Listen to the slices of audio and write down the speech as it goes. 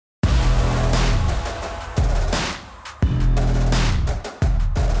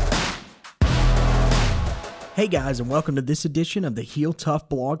Hey guys, and welcome to this edition of the Heel Tough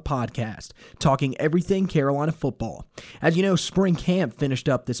Blog Podcast, talking everything Carolina football. As you know, spring camp finished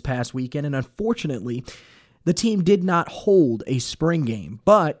up this past weekend, and unfortunately, the team did not hold a spring game,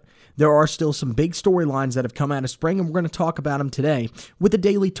 but there are still some big storylines that have come out of spring, and we're going to talk about them today with the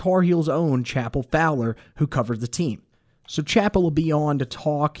Daily Tar Heels' own Chappell Fowler, who covers the team. So Chappell will be on to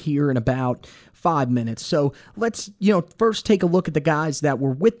talk here in about 5 minutes. So let's, first take a look at the guys that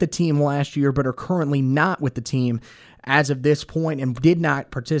were with the team last year but are currently not with the team as of this point and did not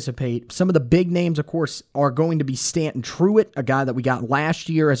participate. Some of the big names, of course, are going to be Stanton Truitt, a guy that we got last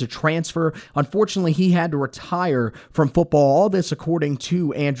year as a transfer. Unfortunately, he had to retire from football. All this according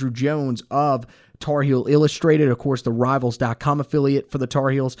to Andrew Jones of Tar Heel Illustrated, of course, the Rivals.com affiliate for the Tar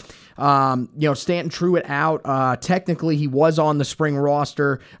Heels. Stanton Truitt out. Technically, he was on the spring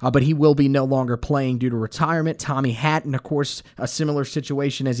roster, but he will be no longer playing due to retirement. Tommy Hatton, of course, a similar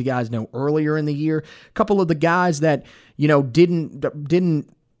situation as you guys know earlier in the year. A couple of the guys that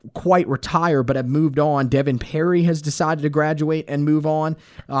didn't quite retire but have moved on. Devin Perry has decided to graduate and move on,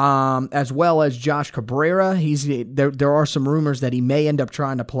 as well as Josh Cabrera. There are some rumors that he may end up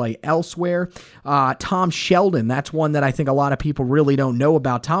trying to play elsewhere. Tom Sheldon, that's one that I think a lot of people really don't know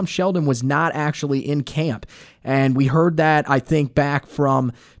about. Tom Sheldon was not actually in camp, and we heard that, I think, back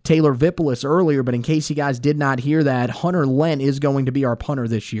from Taylor Vippolis earlier, but in case you guys did not hear that, Hunter Lent is going to be our punter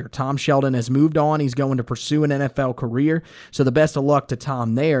this year. Tom Sheldon has moved on. He's going to pursue an NFL career, so the best of luck to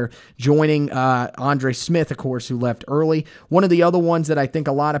Tom there, joining Andre Smith, of course, who left early. One of the other ones that I think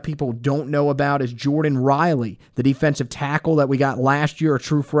a lot of people don't know about is Jordan Riley, the defensive tackle that we got last year, a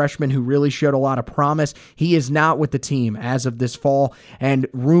true freshman who really showed a lot of promise. He is not with the team as of this fall, and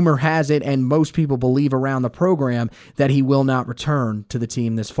rumor has it, and most people believe around the program, that he will not return to the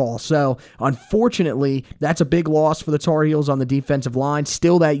team this fall. So, unfortunately, that's a big loss for the Tar Heels on the defensive line.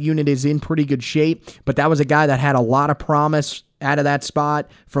 Still, that unit is in pretty good shape, but that was a guy that had a lot of promise out of that spot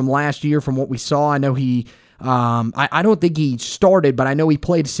from last year from what we saw. I know he I don't think he started, but I know he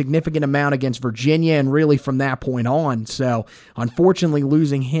played a significant amount against Virginia and really from that point on. So, unfortunately,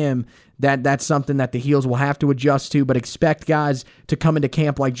 losing him, that's something that the Heels will have to adjust to, but expect guys to come into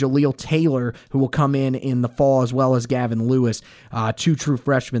camp like Jaleel Taylor, who will come in the fall, as well as Gavin Lewis, two true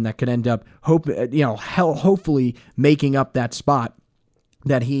freshmen that could end up hopefully making up that spot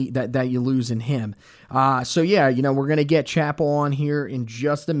that you lose in him. We're going to get Chappell on here in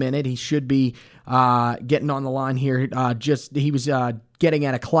just a minute. He should be getting on the line here. He was getting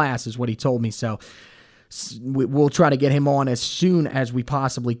out of class is what he told me, so we'll try to get him on as soon as we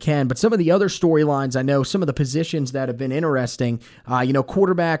possibly can. But some of the other storylines, I know some of the positions that have been interesting.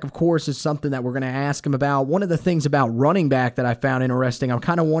 Quarterback, of course, is something that we're going to ask him about. One of the things about running back that I found interesting, I'm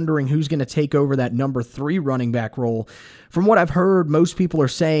kind of wondering who's going to take over that number 3 running back role. From what I've heard, most people are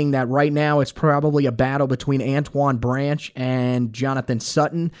saying that right now it's probably a battle between Antoine Branch and Jonathan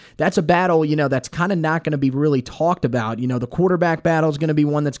Sutton. That's a battle, that's kind of not going to be really talked about. The quarterback battle is going to be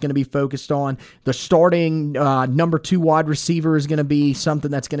one that's going to be focused on. The starting number 2 wide receiver is going to be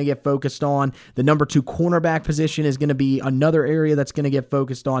something that's going to get focused on. The number 2 cornerback position is going to be another area that's going to get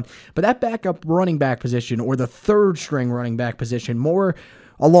focused on. But that backup running back position, or the third string running back position, more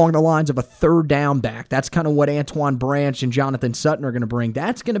along the lines of a third down back. That's kind of what Antoine Branch and Jonathan Sutton are going to bring.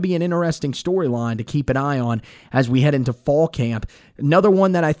 That's going to be an interesting storyline to keep an eye on as we head into fall camp. Another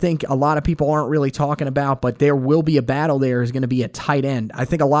one that I think a lot of people aren't really talking about, but there will be a battle there, is going to be a tight end. I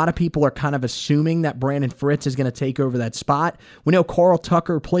think a lot of people are kind of assuming that Brandon Fritz is going to take over that spot. We know Carl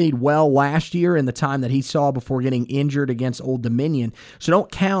Tucker played well last year in the time that he saw before getting injured against Old Dominion, so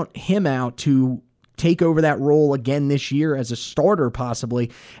don't count him out to take over that role again this year as a starter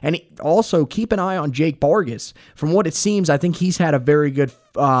possibly. And also keep an eye on Jake Bargas. From what it seems, I think he's had a very good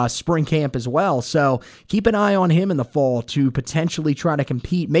spring camp as well. So keep an eye on him in the fall to potentially try to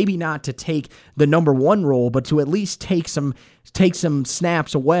compete, maybe not to take the number 1 role, but to at least take some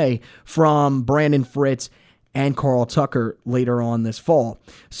snaps away from Brandon Fritz and Carl Tucker later on this fall.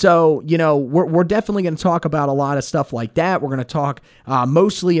 So, we're definitely going to talk about a lot of stuff like that. We're going to talk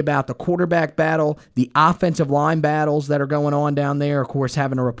mostly about the quarterback battle, the offensive line battles that are going on down there. Of course,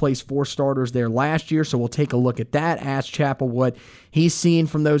 having to replace 4 starters there last year, so we'll take a look at that. Ask Chappell what he's seen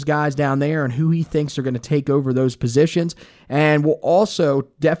from those guys down there and who he thinks are going to take over those positions. And we'll also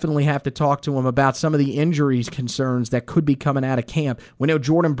definitely have to talk to him about some of the injuries concerns that could be coming out of camp. We know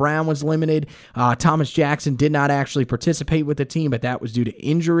Jordan Brown was limited. Thomas Jackson did not actually participate with the team, but that was due to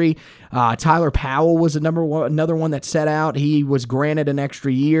injury. Tyler Powell was another one that set out. He was granted an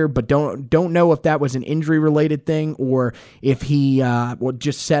extra year, but don't know if that was an injury-related thing or if he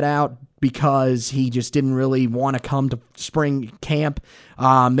just set out because he just didn't really want to come to spring camp,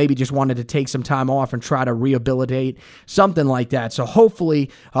 maybe just wanted to take some time off and try to rehabilitate, something like that. So hopefully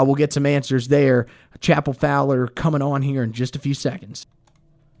we'll get some answers there. Chappell Fowler coming on here in just a few seconds.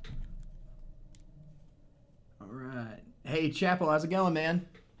 All right. Hey, Chappell, how's it going, man?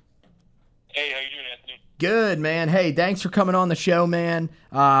 Hey, how you doing, Anthony? Good, man. Hey, thanks for coming on the show, man.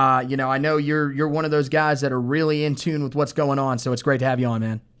 I know you're one of those guys that are really in tune with what's going on, so it's great to have you on,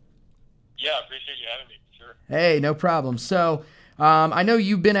 man. Yeah, I appreciate you having me, for sure. Hey, no problem. So, I know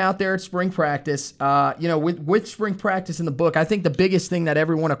you've been out there at spring practice. With spring practice in the book, I think the biggest thing that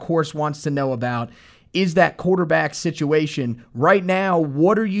everyone, of course, wants to know about is that quarterback situation. Right now,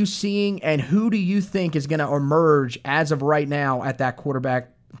 what are you seeing, and who do you think is going to emerge as of right now at that quarterback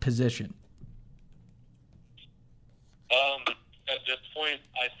position? At this point,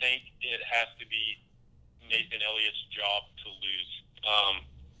 I think it has to be Nathan Elliott's job to lose.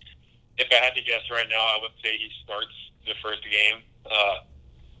 If I had to guess right now, I would say he starts the first game.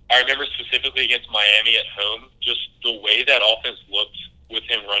 I remember specifically against Miami at home, just the way that offense looked with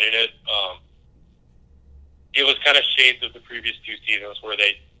him running it. It was kind of shades of the previous two seasons where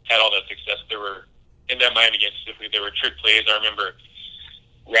they had all that success. There were, in that Miami game specifically, there were trick plays. I remember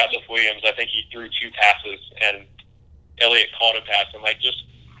Ratliff Williams, I think he threw 2 passes, and Elliott caught a pass. And, just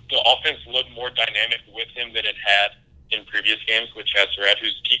the offense looked more dynamic with him than it had in previous games with Chad Surratt,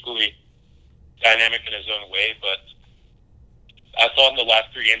 who's equally dynamic in his own way. But I thought in the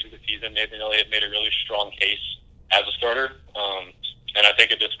last 3 games of the season, Nathan Elliott made a really strong case as a starter. And I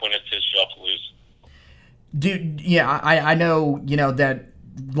think at this point, it's his job to lose. Dude, yeah, I know, that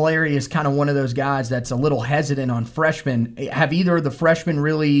Larry is kind of one of those guys that's a little hesitant on freshmen. Have either of the freshmen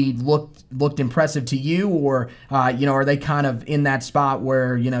really looked impressive to you, or, are they kind of in that spot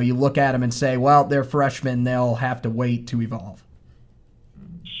where, you look at them and say, well, they're freshmen, they'll have to wait to evolve?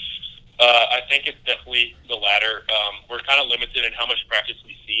 I think it's definitely the latter. We're kind of limited in how much practice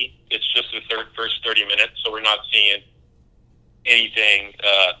we see. It's just the first 30 minutes, so we're not seeing anything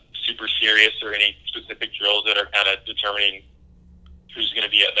super serious or any specific drills that are kind of determining who's going to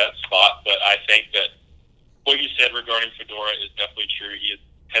be at that spot. But I think that what you said regarding Fedora is definitely true. He is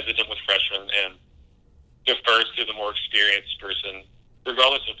hesitant with freshmen and defers to the more experienced person,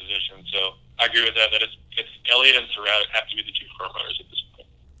 regardless of position. So I agree with that it's Elliott and Surratt have to be the 2 front runners at this point.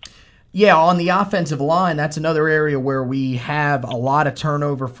 Yeah, on the offensive line, that's another area where we have a lot of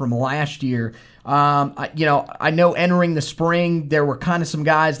turnover from last year. I know entering the spring, there were kind of some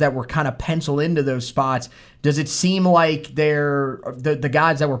guys that were kind of penciled into those spots. Does it seem like the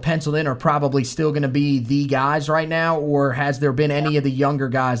guys that were penciled in are probably still going to be the guys right now, or has there been any of the younger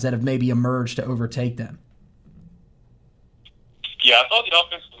guys that have maybe emerged to overtake them? Yeah, I thought the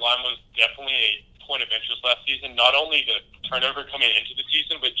offensive line was definitely a point of interest last season. Not only the turnover coming into the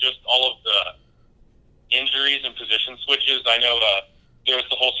season, but just all of the injuries and position switches. I know there was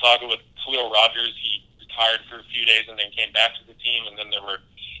the whole saga with Khalil Rogers. He retired for a few days and then came back to the team, and then there were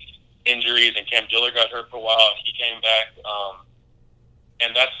injuries, and Cam Diller got hurt for a while. He came back,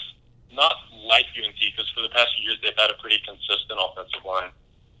 and that's not like UNC because for the past few years they've had a pretty consistent offensive line.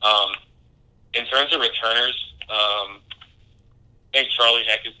 In terms of returners, I think Charlie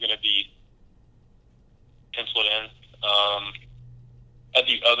Heck is going to be penciled in. At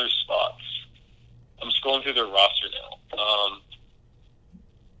the other spots, I'm scrolling through their roster now.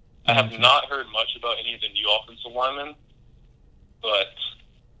 I have not heard much about any of the new offensive linemen, but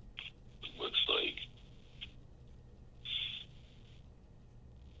it looks like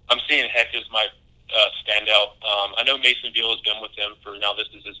I'm seeing Heck as my standout. I know Mason Beal has been with them for now. This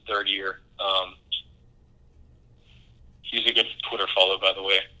is his 3rd year. He's a good Twitter follow, by the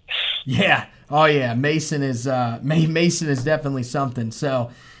way. Yeah. Oh, yeah. Mason is definitely something. So,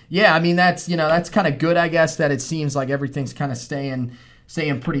 yeah, I mean, that's kind of good, I guess, that it seems like everything's kind of staying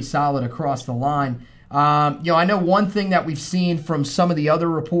pretty solid across the line. I know one thing that we've seen from some of the other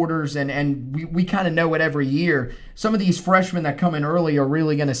reporters, and we kind of know it every year, some of these freshmen that come in early are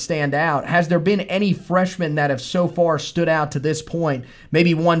really going to stand out. Has there been any freshmen that have so far stood out to this point,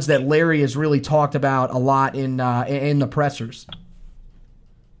 maybe ones that Larry has really talked about a lot in the pressers?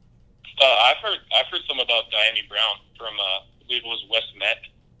 I've heard some about Diami Brown from I believe it was West Met.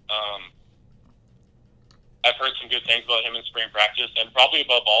 I've heard some good things about him in spring practice, and probably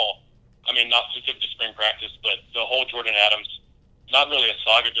above all, I mean, not specific to spring practice, but the whole Jordan Adams, not really a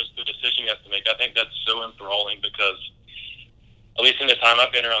saga, just the decision he has to make. I think that's so enthralling because at least in the time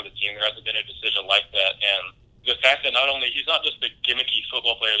I've been around the team, there hasn't been a decision like that. And the fact that not only he's not just a gimmicky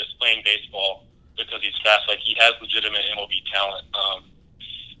football player that's playing baseball because he's fast, like he has legitimate MLB talent,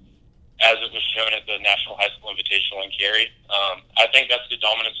 as it was shown at the National High School Invitational in Cary. I think that's the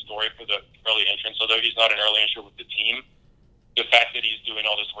dominant story for the early entrance. Although he's not an early entry with the team, the fact that he's doing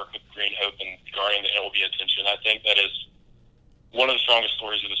all this work with Green Hope and garnering the MLB attention, I think that is one of the strongest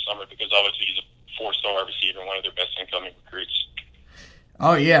stories of the summer, because obviously he's a 4-star receiver and one of their best incoming recruits.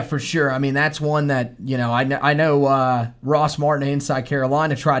 Oh, yeah, for sure. I mean, that's one that, I know Ross Martin of Inside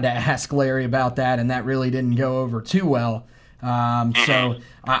Carolina tried to ask Larry about that, and that really didn't go over too well. So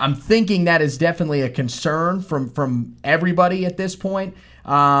I'm thinking that is definitely a concern from everybody at this point.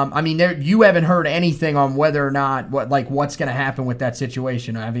 I mean, you haven't heard anything on whether or not what's going to happen with that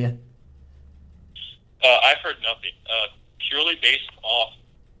situation, have you? I've heard nothing. Purely based off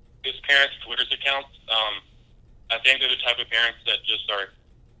his parents' Twitter's accounts. I think they're the type of parents that just are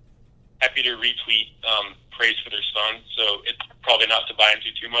happy to retweet praise for their son. So it's probably not to buy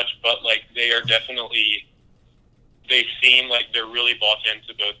into too much, but they are definitely. They seem like they're really bought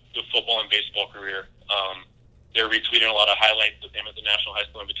into both the football and baseball career. They're retweeting a lot of highlights of him at the National High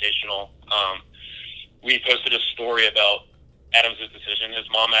School Invitational. We posted a story about Adams' decision. His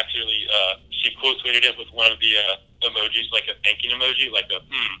mom actually, she quote tweeted it with one of the emojis, like a thanking emoji, like a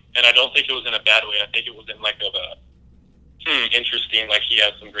and I don't think it was in a bad way. I think it was in like a interesting, like he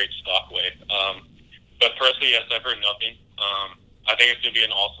has some great stock way. But personally, yes, I've heard nothing. I think it's going to be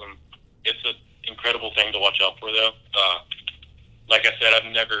it's an incredible thing to watch out for, though. Like I said,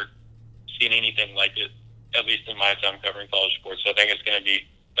 I've never seen anything like it, at least in my time covering college sports. So I think it's going to be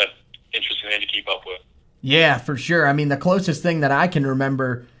an interesting thing to keep up with. Yeah, for sure. I mean, the closest thing that I can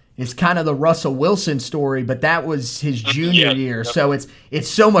remember is kind of the Russell Wilson story, but that was his junior year. So it's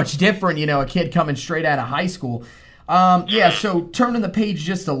so much different, a kid coming straight out of high school. So turning the page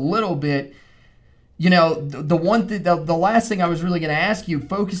just a little bit, the last thing I was really going to ask you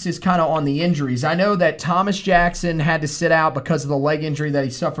focuses kind of on the injuries. I know that Thomas Jackson had to sit out because of the leg injury that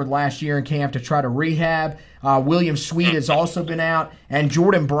he suffered last year in camp to try to rehab. William Sweet has also been out, and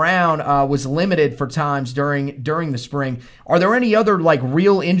Jordan Brown was limited for times during the spring. Are there any other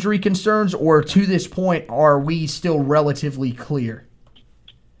real injury concerns, or to this point are we still relatively clear?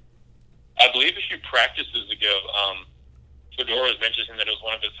 I believe a few practices ago, Fedora was mentioning that it was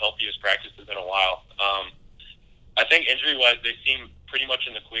one of his healthiest practices in a while. I think injury-wise, they seem pretty much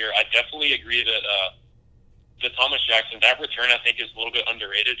in the clear. I definitely agree that the Thomas Jackson, that return I think is a little bit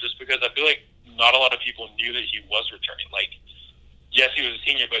underrated, just because I feel like not a lot of people knew that he was returning. Yes, he was a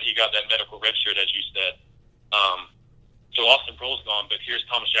senior, but he got that medical red shirt, as you said. So Austin Proehl's gone, but here's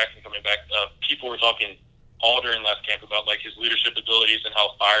Thomas Jackson coming back. People were talking all during last camp about his leadership abilities and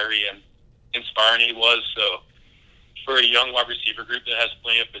how fiery and inspiring he was. So for a young wide receiver group that has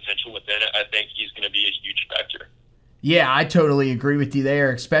plenty of potential within it, I think he's going to be a huge factor. Yeah, I totally agree with you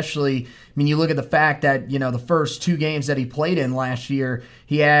there, especially, you look at the fact that, the first 2 games that he played in last year,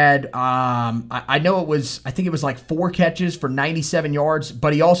 he had, I think it was 4 catches for 97 yards,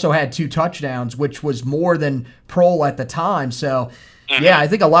 but he also had 2 touchdowns, which was more than Proehl at the time. So, yeah, I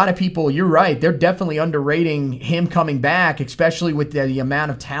think a lot of people, you're right, they're definitely underrating him coming back, especially with the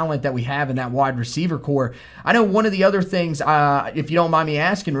amount of talent that we have in that wide receiver core. I know one of the other things, if you don't mind me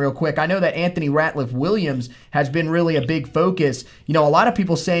asking real quick, I know that Anthony Ratliff-Williams has been really a big focus. A lot of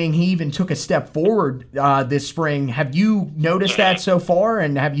people saying he even took a step forward this spring. Have you noticed that so far,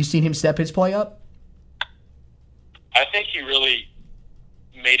 and have you seen him step his play up? I think he really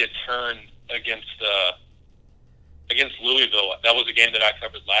made a turn against Louisville. That was a game that I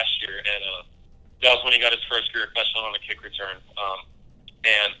covered last year, and that was when he got his first career touchdown on a kick return.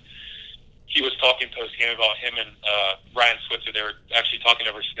 And he was talking post-game about him and Ryan Switzer. They were actually talking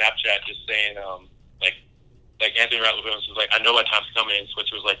over Snapchat, just saying, like Anthony Ratliff-Williams was like, I know my time's coming, and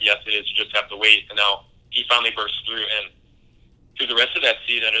Switzer was like, yes, it is, you just have to wait. And now he finally burst through, and through the rest of that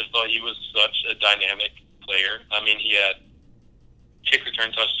season, I just thought he was such a dynamic player. I mean, he had kick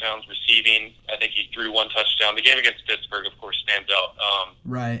return touchdowns, receiving. I think he threw 1 touchdown. The game against Pittsburgh, of course, stands out.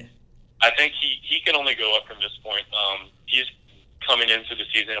 Right. I think he can only go up from this point. He's coming into the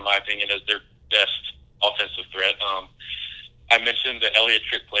season, in my opinion, as their best offensive threat. I mentioned the Elliott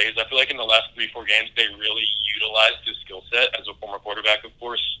trick plays. I feel like in the last 3-4 games, they really utilized his skill set as a former quarterback, of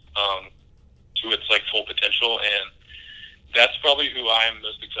course, to its full potential. And that's probably who I'm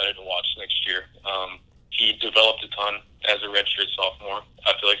most excited to watch next year. He developed a ton as a redshirt sophomore.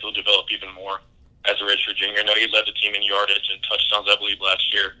 I feel like he'll develop even more as a redshirt junior. I know he led the team in yardage and touchdowns, I believe,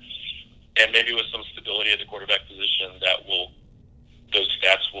 last year. And maybe with some stability at the quarterback position, those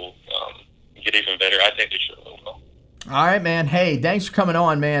stats will get even better. I think they sure will. All right, man. Hey, thanks for coming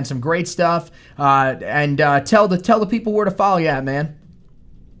on, man. Some great stuff. And tell the people where to follow you at, man.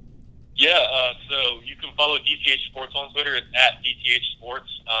 Yeah, so you can follow DTH Sports on Twitter. It's at DTH Sports.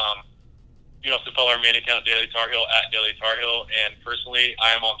 You can also follow our main account, Daily Tar Heel, at Daily Tar Heel. And personally,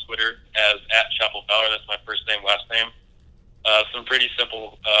 I am on Twitter as at Chapel Fowler. That's my first name, last name. Some pretty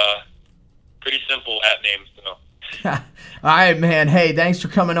simple at names. So. All right, man. Hey, thanks for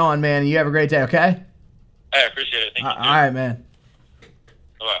coming on, man. You have a great day, okay? I appreciate it. Thank you. All right, man.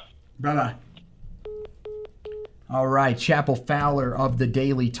 Bye-bye. Bye-bye. All right, Chapel Fowler of the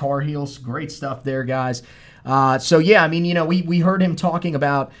Daily Tar Heels. Great stuff there, guys. So, yeah, I mean, you know, we heard him talking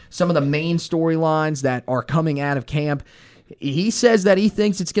about some of the main storylines that are coming out of camp. He says that he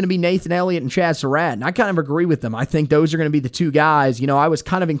thinks it's going to be Nathan Elliott and Chad Surratt, and I kind of agree with him. I think those are going to be the two guys. You know, I was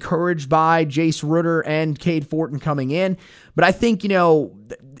kind of encouraged by Jace Rutter and Cade Fortin coming in, but I think, you know,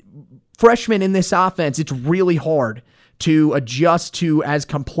 freshmen in this offense, it's really hard to adjust to as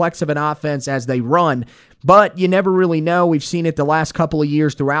complex of an offense as they run. But you never really know. We've seen it the last couple of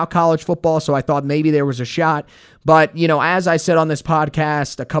years throughout college football, so I thought maybe there was a shot. But, you know, as I said on this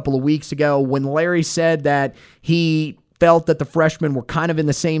podcast a couple of weeks ago, when Larry said that he felt that the freshmen were kind of in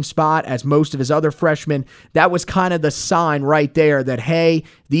the same spot as most of his other freshmen, that was kind of the sign right there that, hey,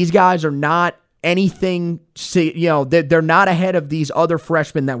 these guys are not anything, you know, they're not ahead of these other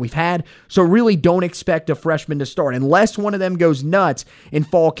freshmen that we've had. So really don't expect a freshman to start. Unless one of them goes nuts in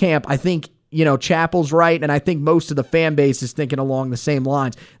fall camp, I think, you know, Chapel's right, and I think most of the fan base is thinking along the same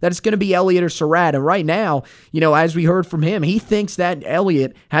lines, that it's going to be Elliott or Surratt. And right now, you know, as we heard from him, he thinks that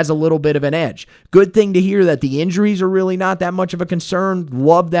Elliott has a little bit of an edge. Good thing to hear that the injuries are really not that much of a concern.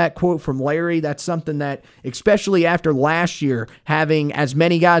 Love that quote from Larry. That's something that, especially after last year, having as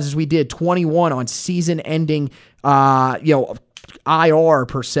many guys as we did, 21 on season-ending, IR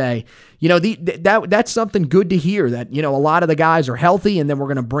per se. You know, that's something good to hear, that, you know, a lot of the guys are healthy, and then we're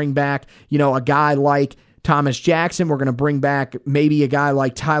going to bring back, you know, a guy like Thomas Jackson. We're going to bring back maybe a guy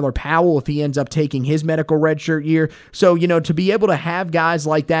like Tyler Powell if he ends up taking his medical redshirt year. So, you know, to be able to have guys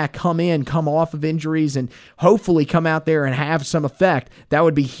like that come off of injuries and hopefully come out there and have some effect, that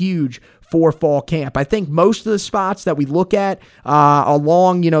would be huge for fall camp. I think most of the spots that we look at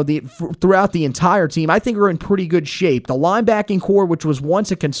along, you know, throughout the entire team, I think are in pretty good shape. The linebacking core, which was once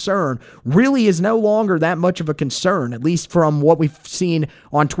a concern, really is no longer that much of a concern, at least from what we've seen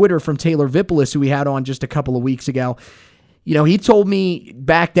on Twitter from Taylor Vipolis, who we had on just a couple of weeks ago. You know, he told me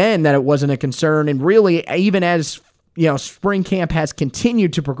back then that it wasn't a concern, and really, even as you know, spring camp has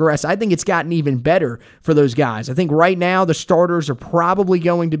continued to progress, I think it's gotten even better for those guys. I think right now the starters are probably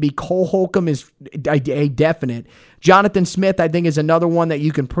going to be Cole Holcomb is a definite. Jonathan Smith, I think, is another one that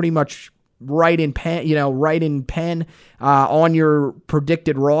you can pretty much write in pen on your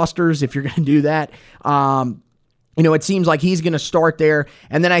predicted rosters if you're going to do that. You know, it seems like he's going to start there.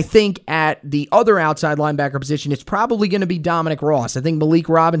 And then I think at the other outside linebacker position, it's probably going to be Dominic Ross. I think Malik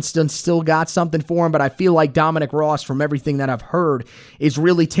Robinson still got something for him, but I feel like Dominic Ross, from everything that I've heard, is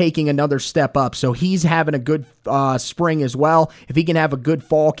really taking another step up. So he's having a good spring as well. If he can have a good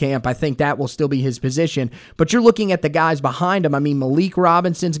fall camp, I think that will still be his position. But you're looking at the guys behind him. I mean, Malik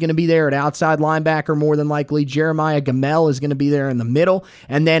Robinson's going to be there at outside linebacker more than likely. Jeremiah Gamel is going to be there in the middle.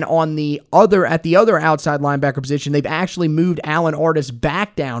 And then at the other outside linebacker position, they've actually moved Alan Artis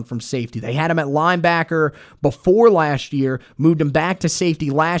back down from safety. They had him at linebacker before last year, moved him back to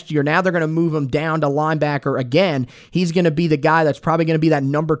safety last year. Now they're going to move him down to linebacker again. He's going to be the guy that's probably going to be that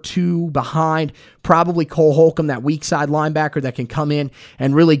number 2 behind probably Cole Holcomb, that weak side linebacker that can come in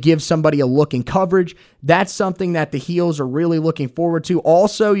and really give somebody a look in coverage. That's something that the Heels are really looking forward to.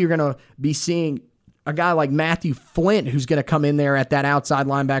 Also, you're going to be seeing a guy like Matthew Flint, who's going to come in there at that outside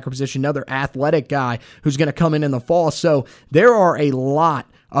linebacker position, another athletic guy who's going to come in the fall. So there are a lot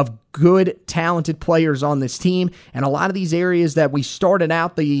of good, talented players on this team, and a lot of these areas that we started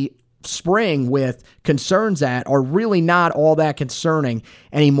out the spring with concerns at are really not all that concerning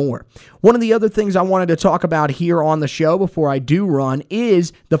anymore. One of the other things I wanted to talk about here on the show before I do run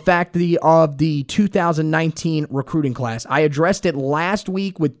is the fact of the 2019 recruiting class. I addressed it last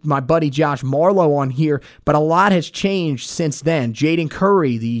week with my buddy Josh Marlowe on here, but a lot has changed since then. Jaden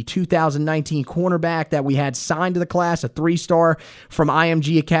Curry, the 2019 cornerback that we had signed to the class, a 3-star from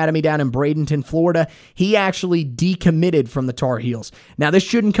IMG Academy down in Bradenton, Florida, he actually decommitted from the Tar Heels. Now, this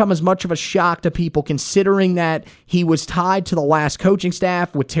shouldn't come as much of a shock to people considering that he was tied to the last coaching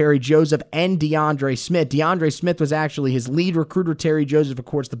staff with Terry Joseph and DeAndre Smith. DeAndre Smith was actually his lead recruiter. Terry Joseph, of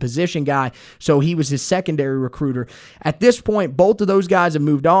course, the position guy, so he was his secondary recruiter. At this point, both of those guys have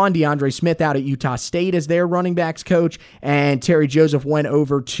moved on. DeAndre Smith out at Utah State as their running backs coach, and Terry Joseph went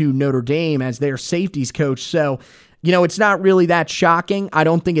over to Notre Dame as their safeties coach. So it's not really that shocking. I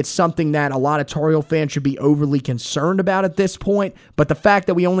don't think it's something that a lot of Tar Heel fans should be overly concerned about at this point. But the fact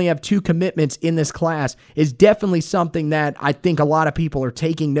that we only have 2 commitments in this class is definitely something that I think a lot of people are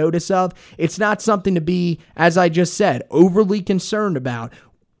taking notice of. It's not something to be, as I just said, overly concerned about.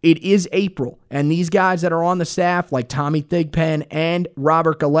 It is April, and these guys that are on the staff, like Tommy Thigpen and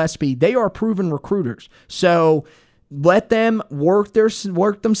Robert Gillespie, they are proven recruiters. So let them work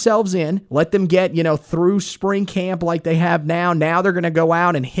themselves in. Let them get, through spring camp like they have now. Now they're going to go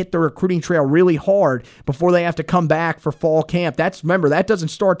out and hit the recruiting trail really hard before they have to come back for fall camp. Remember, that doesn't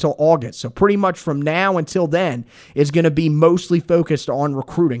start till August. So pretty much from now until then is going to be mostly focused on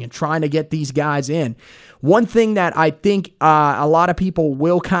recruiting and trying to get these guys in. One thing that I think a lot of people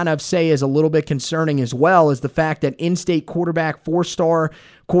will kind of say is a little bit concerning as well is the fact that in-state quarterback, 4-star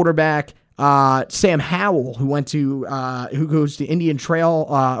quarterback, Sam Howell, who goes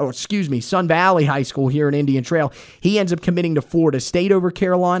to Sun Valley High School here in Indian Trail, he ends up committing to Florida State over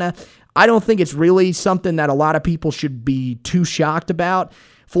Carolina. I don't think it's really something that a lot of people should be too shocked about.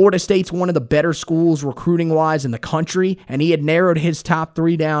 Florida State's one of the better schools recruiting-wise in the country, and he had narrowed his top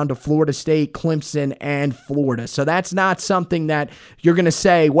 3 down to Florida State, Clemson, and Florida. So that's not something that you're going to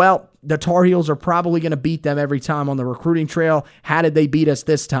say, well, the Tar Heels are probably going to beat them every time on the recruiting trail. How did they beat us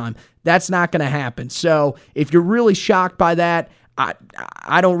this time? That's not going to happen. So if you're really shocked by that,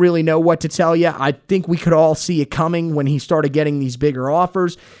 I don't really know what to tell you. I think we could all see it coming when he started getting these bigger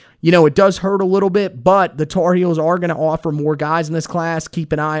offers. It does hurt a little bit, but the Tar Heels are going to offer more guys in this class.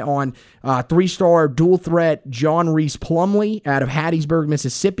 Keep an eye on 3-star dual threat John Reese Plumlee out of Hattiesburg,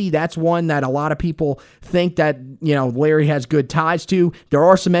 Mississippi. That's one that a lot of people think that, Larry has good ties to. There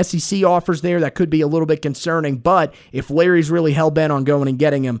are some SEC offers there that could be a little bit concerning, but if Larry's really hell-bent on going and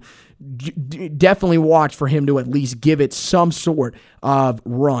getting him, definitely watch for him to at least give it some sort of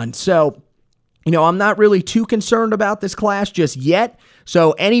run. So, I'm not really too concerned about this class just yet.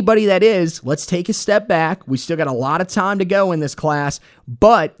 So anybody that is, let's take a step back. We still got a lot of time to go in this class.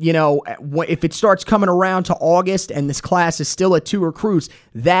 But, if it starts coming around to August and this class is still at 2 recruits,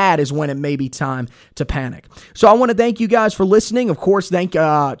 that is when it may be time to panic. So I want to thank you guys for listening. Of course, thank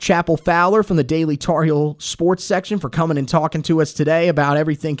Chappell Fowler from the Daily Tar Heel Sports section for coming and talking to us today about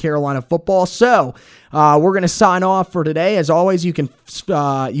everything Carolina football. So we're going to sign off for today. As always, you can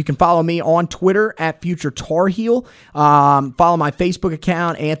follow me on Twitter at Future Tar Heel. Follow my Facebook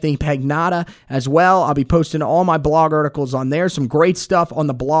account, Anthony Pagnotta, as well. I'll be posting all my blog articles on there. Some great stuff on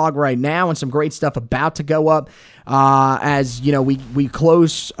the blog right now and some great stuff about to go up as we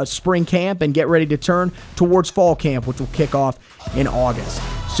close spring camp and get ready to turn towards fall camp, which will kick off in August.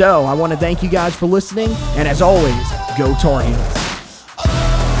 So I want to thank you guys for listening, and as always, go Tar Heels.